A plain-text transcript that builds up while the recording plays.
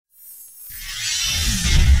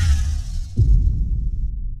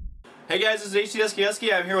Hey guys, this is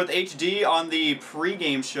HDH. I'm here with HD on the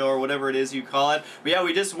pre-game show, or whatever it is you call it. But yeah,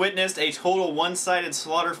 we just witnessed a total one-sided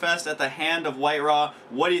slaughterfest at the hand of WhiteRA.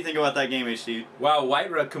 What do you think about that game, HD? Wow,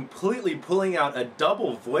 WhiteRA completely pulling out a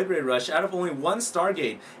double Void Ray Rush out of only one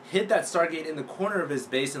Stargate. Hid that Stargate in the corner of his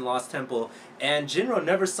base in Lost Temple, and Jinro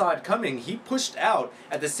never saw it coming. He pushed out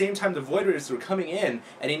at the same time the Void Rays were coming in,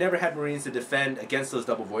 and he never had Marines to defend against those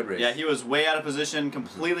double Void Rays. Yeah, he was way out of position,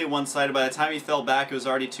 completely one-sided. By the time he fell back, it was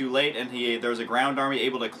already too late, and there was a ground army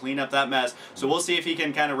able to clean up that mess. So we'll see if he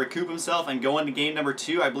can kind of recoup himself and go into game number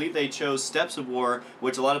 2. I believe they chose Steps of War,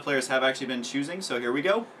 which a lot of players have actually been choosing, so here we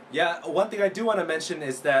go. Yeah, one thing I do want to mention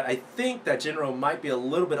is that I think that Jinro might be a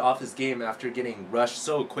little bit off his game after getting rushed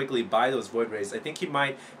so quickly by those Void Rays. I think he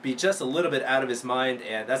might be just a little bit out of his mind,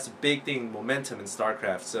 and that's a big thing, momentum in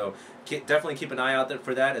StarCraft. So definitely keep an eye out there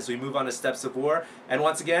for that as we move on to Steps of War. And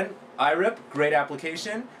once again, IRIP, great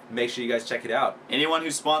application. Make sure you guys check it out. Anyone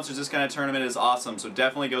who sponsors this kind of tournament is awesome, so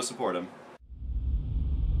definitely go support him.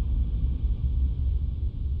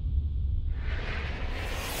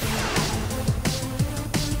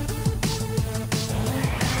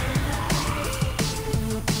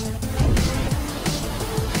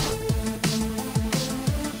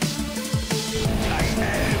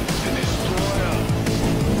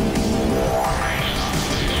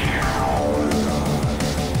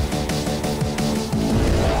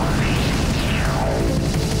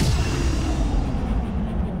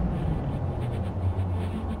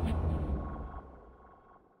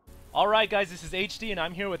 Alright guys, this is HD and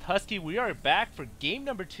I'm here with Husky. We are back for game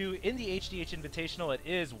number 2 in the HDH Invitational. It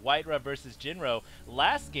is WhiteRA versus Jinro.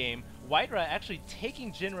 Last game, WhiteRA actually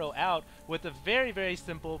taking Jinro out with a very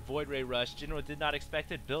simple Void Ray Rush. Jinro did not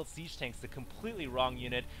expect it, built Siege Tanks, the completely wrong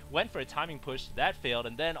unit, went for a timing push, that failed,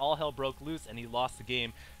 and then all hell broke loose and he lost the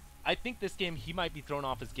game. I think this game he might be thrown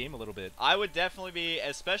off his game a little bit. I would definitely be,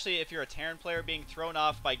 especially if you're a Terran player, being thrown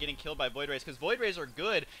off by getting killed by Void Rays, because Void Rays are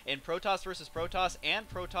good in Protoss versus Protoss and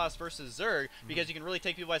Protoss versus Zerg, because you can really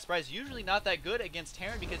take people by surprise. Usually not that good against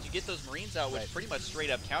Terran because you get those Marines out, which pretty much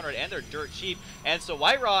straight up counter it, and they're dirt cheap. And so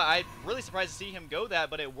WhiteRA, I'm really surprised to see him go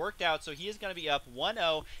that, but it worked out, so he is going to be up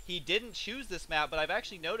 1-0. He didn't choose this map, but I've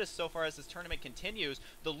actually noticed so far as this tournament continues,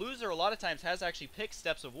 the loser a lot of times has actually picked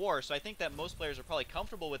Steps of War, so I think that most players are probably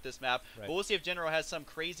comfortable with this map, but we'll see if Jinro has some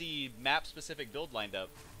crazy map-specific build lined up.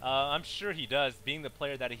 I'm sure he does, being the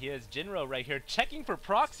player that he is. Jinro right here, checking for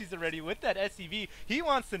proxies already with that SCV. He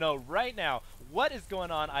wants to know right now what is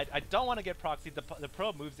going on. I don't want to get proxied. The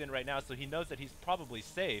probe moves in right now, so he knows that he's probably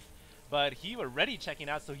safe. But he already checking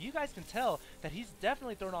out, so you guys can tell that he's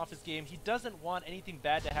definitely thrown off his game. He doesn't want anything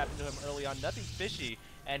bad to happen to him early on. Nothing fishy,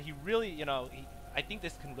 and he really, you know, I think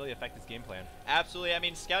this can really affect his game plan. Absolutely. I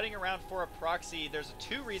mean, scouting around for a proxy, there's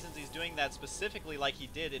 2 reasons he's doing that specifically like he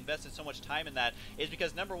did, invested so much time in that, is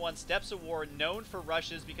because number 1, Steps of War, known for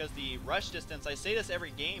rushes because the rush distance, I say this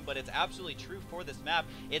every game, but it's absolutely true for this map.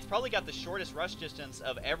 It's probably got the shortest rush distance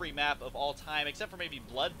of every map of all time, except for maybe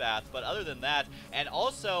Bloodbath, but other than that, and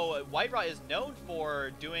also, WhiteRA is known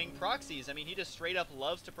for doing proxies. I mean, he just straight up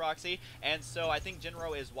loves to proxy, and so I think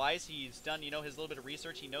Jinro is wise. He's done, you know, his little bit of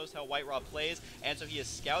research. He knows how WhiteRA plays, and so he is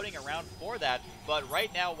scouting around for that. But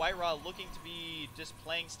right now, WhiteRA looking to be just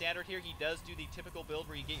playing standard here. He does do the typical build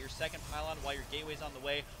where you get your second pylon while your gateway's on the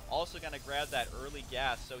way. Also going to grab that early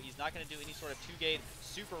gas, so he's not going to do any sort of 2-gate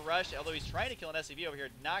super rush, although he's trying to kill an SCV over here.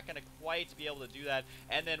 Not going to quite be able to do that.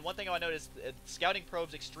 And then one thing I want to notice, scouting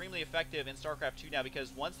probes extremely effective in StarCraft 2 now,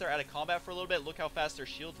 because once they're out of combat for a little bit, look how fast their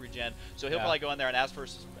shields regen. So he'll probably go in there and ask for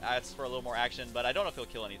a little more action, but I don't know if he'll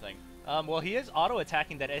kill anything. Well, he is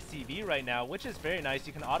auto-attacking that SCV right now, which is very nice.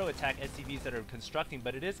 You can auto-attack SCVs that are constructing,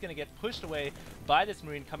 but it is going to get pushed away by this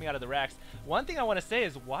Marine coming out of the racks. One thing I want to say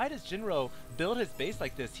is, why does Jinro build his base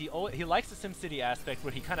like this? He likes the SimCity aspect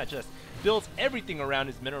where he kind of just builds everything around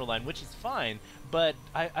his mineral line, which is fine, but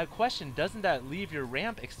I question, doesn't that leave your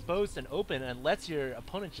ramp exposed and open and lets your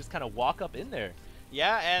opponent just kind of walk up in there?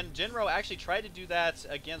 Yeah, and Jinro actually tried to do that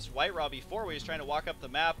against WhiteRA before, where he was trying to walk up the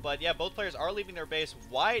map, but yeah, both players are leaving their base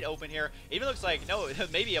wide open here. Even looks like, no,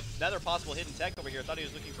 maybe another possible hidden tech over here. Thought he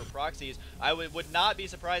was looking for proxies. I would not be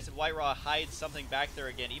surprised if WhiteRA hides something back there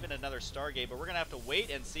again, even another Stargate, but we're going to have to wait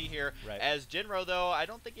and see here. As Jinro, though, I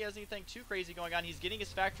don't think he has anything too crazy going on. He's getting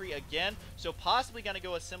his factory again, so possibly going to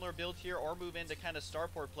go a similar build here or move into kind of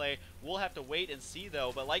starport play. We'll have to wait and see,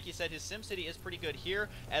 though, but like you said, his SimCity is pretty good here.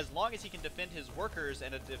 As long as he can defend his workers, Stalkers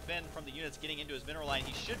and a defend from the units getting into his mineral line,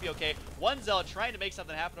 he should be okay. One Zealot trying to make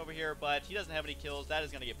something happen over here, but he doesn't have any kills. That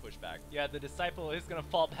is going to get pushed back. Yeah, the Disciple is going to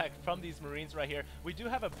fall back from these Marines right here. We do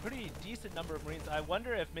have a pretty decent number of Marines. I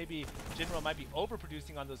wonder if maybe Jinro might be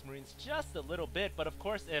overproducing on those Marines just a little bit, but of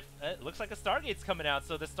course, if it looks like a Stargate's coming out,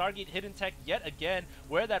 so the Stargate hidden tech yet again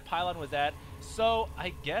where that pylon was at. So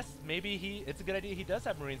I guess maybe it's a good idea he does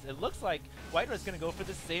have Marines. It looks like WhiteRA is going to go for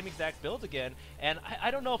the same exact build again, and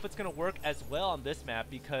I don't know if it's going to work as well on this map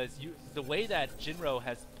because the way that Jinro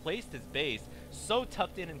has placed his base so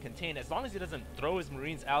tucked in and contained, as long as he doesn't throw his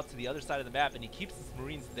Marines out to the other side of the map and he keeps his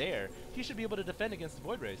Marines there, he should be able to defend against the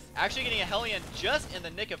Void Rays. Actually getting a Hellion just in the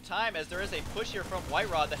nick of time, as there is a push here from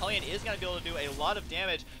WhiteRA. The Hellion is going to be able to do a lot of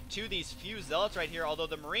damage to these few Zealots right here, although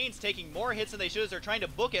the Marines taking more hits than they should as they're trying to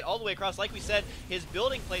book it all the way across. Like we said, his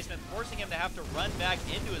building placement forcing him to have to run back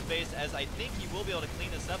into his base, as I think he will be able to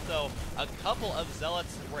clean this up though. A couple of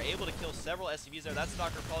Zealots were able to kill several SCVs there. That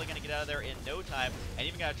Stalker probably going to get out of there in no time, and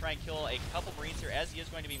even going to try and kill a couple Marines here, as he is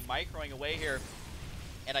going to be microing away here.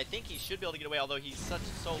 And I think he should be able to get away, although he's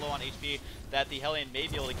so low on HP that the Hellion may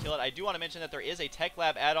be able to kill it. I do want to mention that there is a Tech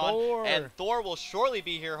Lab add-on, and Thor will shortly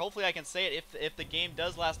be here. Hopefully I can say it if the game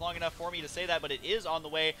does last long enough for me to say that, but it is on the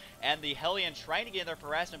way, and the Hellion trying to get in there for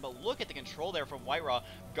harassment, but look at the control there from WhiteRA,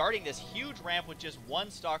 guarding this huge ramp with just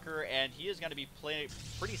one Stalker, and he is going to be playing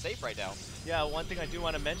pretty safe right now. Yeah, one thing I do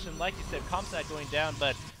want to mention, like you said, Comsat going down,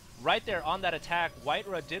 but right there on that attack,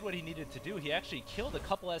 WhiteRA did what he needed to do. He actually killed a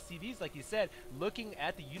couple SCVs, like you said. Looking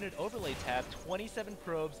at the unit overlay tab, 27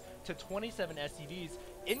 probes to 27 SCVs.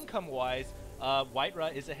 Income-wise,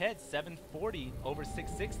 WhiteRA is ahead, 740 over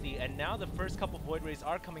 660, and now the first couple Void Rays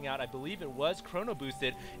are coming out. I believe it was chrono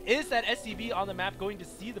boosted. Is that SCV on the map going to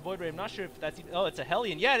see the Void Ray? I'm not sure if that's even, oh, it's a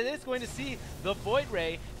Hellion. Yeah, it is going to see the Void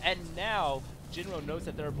Ray, and now Jinro knows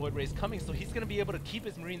that there are Void Rays coming, so he's going to be able to keep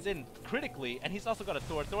his Marines in critically, and he's also got a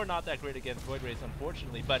Thor. Thor not that great against Void Rays,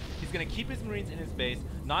 unfortunately, but he's going to keep his Marines in his base,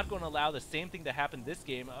 not going to allow the same thing to happen this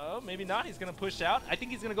game. Oh, maybe not. He's going to push out. I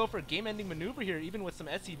think he's going to go for a game-ending maneuver here, even with some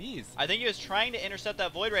SCVs. I think he was trying to intercept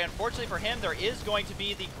that Void Ray. Unfortunately for him, there is going to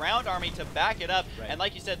be the ground army to back it up, and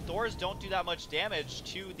like you said, Thors don't do that much damage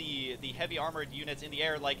to the heavy armored units in the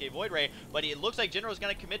air like a Void Ray, but it looks like Jinro is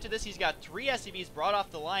going to commit to this. He's got 3 SCVs brought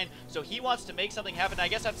off the line, so he wants to make something happen. I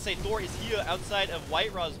guess I have to say Thor is here outside of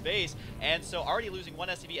WhiteRA's base, and so already losing one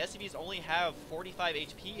SCV. SCVs only have 45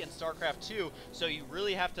 HP in StarCraft 2, so you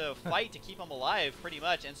really have to fight to keep them alive pretty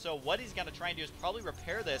much. And so what he's going to try and do is probably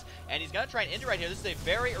repair this, and he's going to try and end it right here. This is a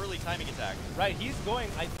very early timing attack. Right, he's going,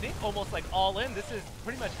 I think, almost like all in. This is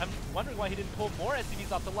pretty much, I'm wondering why he didn't pull more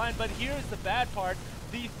SCVs off the line, but here's the bad part.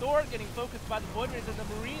 The Thor getting focused by the Void Rays, and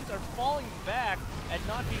the Marines are falling back and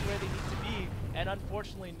not being where they need to be, and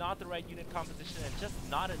unfortunately not the right unit composition and just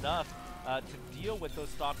not enough to deal with those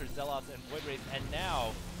Stalkers, Zealots, and Void Rays. And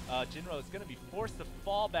now Jinro is going to be forced to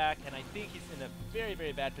fall back, and I think he's in a very,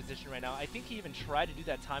 very bad position right now. I think he even tried to do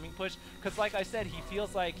that timing push, because like I said, he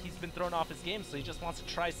feels like he's been thrown off his game, so he just wants to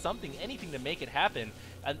try something, anything to make it happen.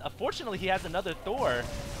 And unfortunately, he has another Thor,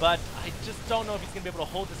 but I just don't know if he's going to be able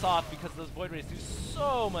to hold this off because those Void Rays do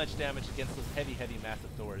so much damage against those heavy, heavy,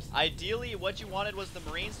 massive Thors. Ideally, what you wanted was the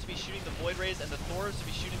Marines to be shooting the Void Rays and the Thors to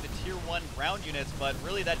be shooting the Tier 1 ground units, but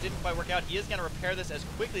really that didn't quite work out. He is going to repair this as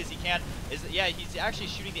quickly as he can. Yeah, he's actually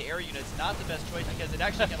shooting the air units, not the best choice because it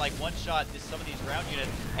actually can like one-shot some of these ground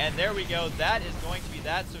units. And there we go. That is going to be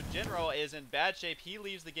that. So Jinro is in bad shape. He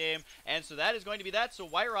leaves the game, and so that is going to be that. So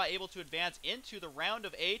WhiteRA able to advance into the round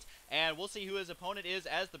of 8, and we'll see who his opponent is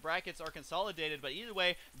as the brackets are consolidated. But either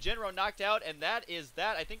way, Jinro knocked out, and that is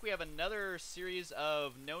that. I think we have another series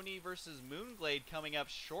of Noni versus Moonglade coming up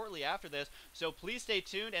shortly after this, so please stay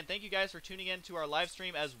tuned, and thank you guys for tuning in to our live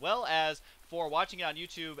stream as well as for watching it on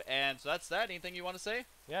YouTube. And so that's that. Anything you want to say?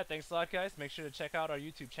 Yeah, thanks a lot, guys. Make sure to check out our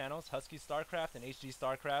YouTube channels, Husky StarCraft and HD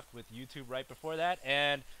StarCraft, with YouTube right before that.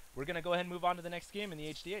 And we're going to go ahead and move on to the next game in the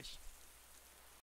HDH.